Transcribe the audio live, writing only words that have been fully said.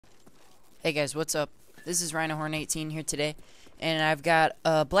Hey guys, what's up? This is RhinoHorn18 here today, and I've got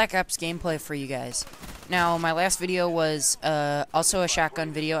a Black Ops gameplay for you guys. Now, my last video was also a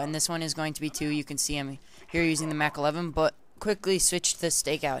shotgun video, and this one is going to be too. You can see I'm here using the Mac 11, but quickly switched to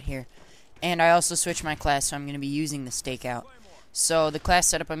Stakeout here. And I also switched my class, so I'm going to be using the Stakeout. So the class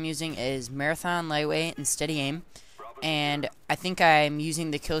setup I'm using is Marathon, Lightweight, and Steady Aim. And I think I'm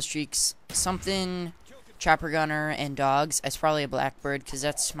using the kill streaks something... Chopper Gunner and Dogs as probably a Blackbird, because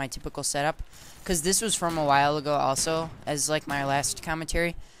that's my typical setup. Because this was from a while ago also, as like my last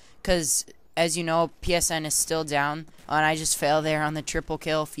commentary. Because, as you know, PSN is still down, and I just failed there on the triple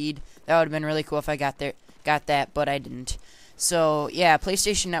kill feed. That would have been really cool if I got that, but I didn't. So, yeah,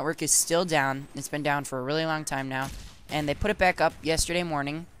 PlayStation Network is still down. It's been down for a really long time now. And they put it back up yesterday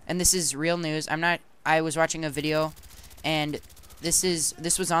morning. And this is real news. I was watching a video, and... This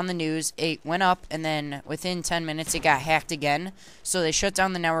was on the news. It went up, and then within 10 minutes it got hacked again. So they shut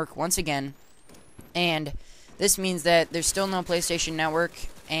down the network once again. And this means that there's still no PlayStation Network,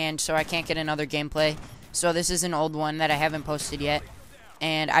 and so I can't get another gameplay. So this is an old one that I haven't posted yet.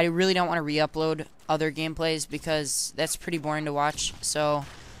 And I really don't want to re-upload other gameplays because that's pretty boring to watch. So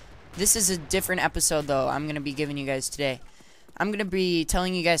this is a different episode, though, I'm going to be giving you guys today. I'm going to be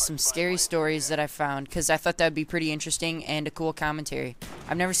telling you guys some scary stories that I found, because I thought that would be pretty interesting and a cool commentary.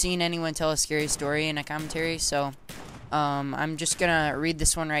 I've never seen anyone tell a scary story in a commentary, so I'm just going to read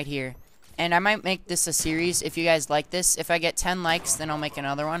this one right here. And I might make this a series if you guys like this. If I get 10 likes, then I'll make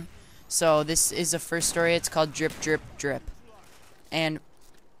another one. So this is the first story. It's called Drip, Drip, Drip. And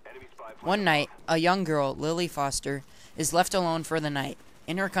one night, a young girl, Lily Foster, is left alone for the night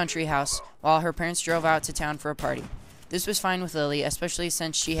in her country house while her parents drove out to town for a party. This was fine with Lily, especially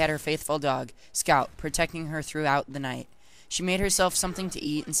since she had her faithful dog, Scout, protecting her throughout the night. She made herself something to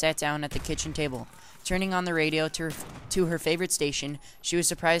eat and sat down at the kitchen table. Turning on the radio to her favorite station, she was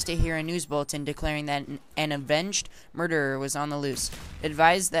surprised to hear a news bulletin declaring that an avenged murderer was on the loose. It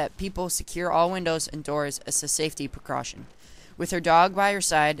advised that people secure all windows and doors as a safety precaution. With her dog by her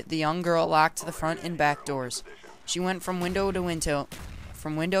side, the young girl locked the front and back doors. She went from window to window,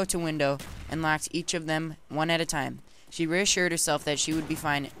 and locked each of them one at a time. She reassured herself that she would be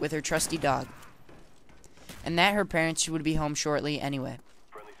fine with her trusty dog, and that her parents would be home shortly anyway.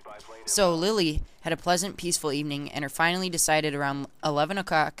 So Lily had a pleasant, peaceful evening, and finally decided around 11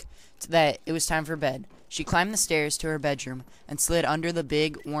 o'clock that it was time for bed. She climbed the stairs to her bedroom and slid under the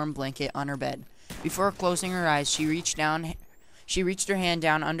big, warm blanket on her bed. Before closing her eyes, she reached her hand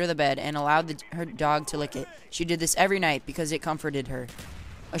down under the bed and allowed her dog to lick it. She did this every night because it comforted her.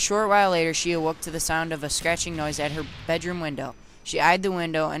 A short while later, she awoke to the sound of a scratching noise at her bedroom window. She eyed the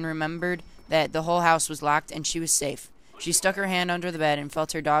window and remembered that the whole house was locked and she was safe. She stuck her hand under the bed and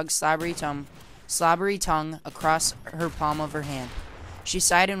felt her dog's slobbery tongue across her palm of her hand. She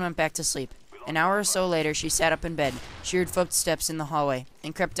sighed and went back to sleep. An hour or so later, she sat up in bed. She heard footsteps in the hallway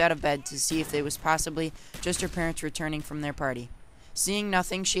and crept out of bed to see if it was possibly just her parents returning from their party. Seeing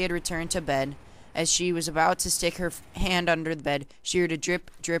nothing, she had returned to bed. As she was about to stick her hand under the bed, she heard a drip,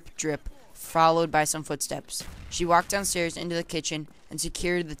 drip, drip, followed by some footsteps. She walked downstairs into the kitchen and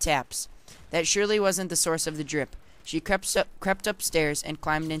secured the taps. That surely wasn't the source of the drip. She crept upstairs and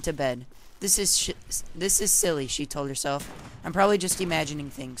climbed into bed. This is silly, she told herself. I'm probably just imagining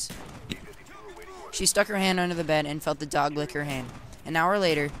things. She stuck her hand under the bed and felt the dog lick her hand. An hour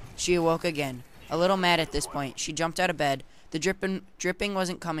later, she awoke again. A little mad at this point, she jumped out of bed. The dripping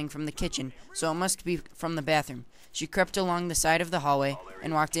wasn't coming from the kitchen, so it must be from the bathroom. She crept along the side of the hallway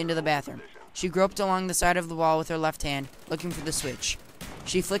and walked into the bathroom. She groped along the side of the wall with her left hand, looking for the switch.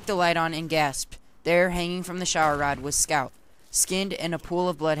 She flicked the light on and gasped. There, hanging from the shower rod, was Scout. Skinned, and a pool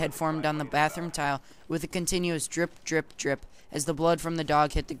of blood had formed on the bathroom tile with a continuous drip, drip, drip as the blood from the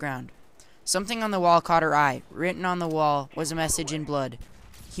dog hit the ground. Something on the wall caught her eye. Written on the wall was a message in blood.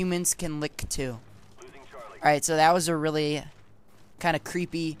 Humans can lick too. Alright, so that was a really kind of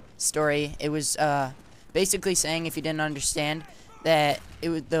creepy story. It was basically saying, if you didn't understand, that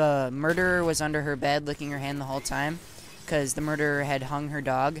the murderer was under her bed licking her hand the whole time because the murderer had hung her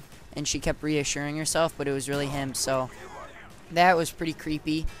dog, and she kept reassuring herself, but it was really him. So that was pretty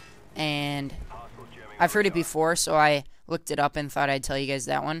creepy, and I've heard it before, so I looked it up and thought I'd tell you guys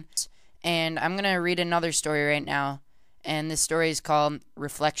that one. And I'm going to read another story right now, and this story is called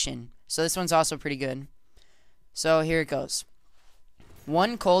Reflection. So this one's also pretty good. So here it goes.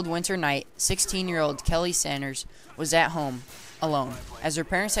 One cold winter night, 16-year-old Kelly Sanders was at home, alone, as her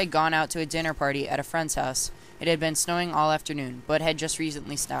parents had gone out to a dinner party at a friend's house. It had been snowing all afternoon, but had just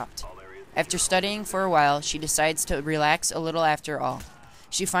recently stopped. After studying for a while, she decides to relax a little after all.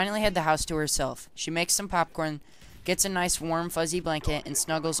 She finally had the house to herself. She makes some popcorn gets a nice warm fuzzy blanket and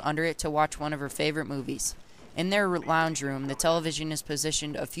snuggles under it to watch one of her favorite movies. In their lounge room, the television is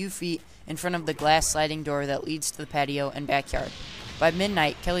positioned a few feet in front of the glass sliding door that leads to the patio and backyard. By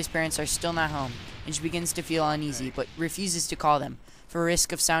midnight, Kelly's parents are still not home, and she begins to feel uneasy, but refuses to call them, for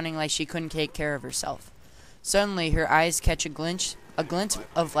risk of sounding like she couldn't take care of herself. Suddenly, her eyes catch a glint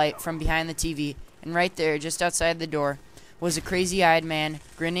of light from behind the TV, and right there, just outside the door, was a crazy-eyed man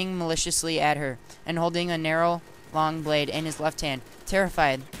grinning maliciously at her and holding a narrow, long blade in his left hand.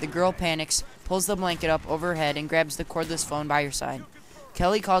 Terrified, the girl panics, pulls the blanket up over her head, and grabs the cordless phone by her side.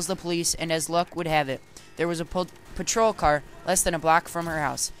 Kelly calls the police, and as luck would have it, there was a patrol car less than a block from her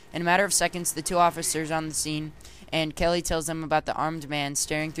house. In a matter of seconds, the two officers on the scene, and Kelly tells them about the armed man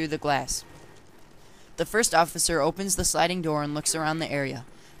staring through the glass. The first officer opens the sliding door and looks around the area.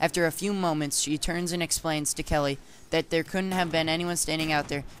 After a few moments, she turns and explains to Kelly that there couldn't have been anyone standing out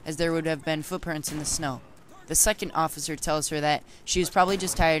there, as there would have been footprints in the snow. The second officer tells her that she was probably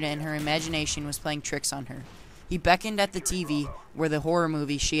just tired and her imagination was playing tricks on her. He beckoned at the TV where the horror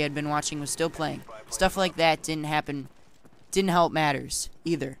movie she had been watching was still playing. Stuff like that didn't help matters,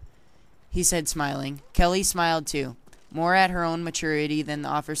 either, he said, smiling. Kelly smiled too, more at her own maturity than the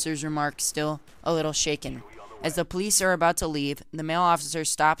officer's remark, still a little shaken. As the police are about to leave, the male officer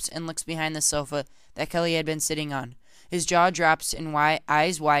stops and looks behind the sofa that Kelly had been sitting on. His jaw drops and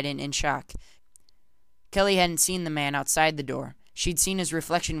eyes widen in shock. Kelly hadn't seen the man outside the door. She'd seen his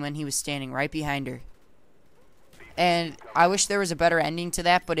reflection when he was standing right behind her. And I wish there was a better ending to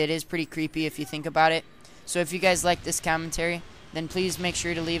that, but it is pretty creepy if you think about it. So if you guys like this commentary, then please make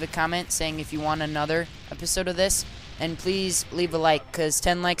sure to leave a comment saying if you want another episode of this. And please leave a like, because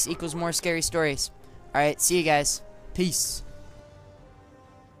 10 likes equals more scary stories. Alright, see you guys. Peace.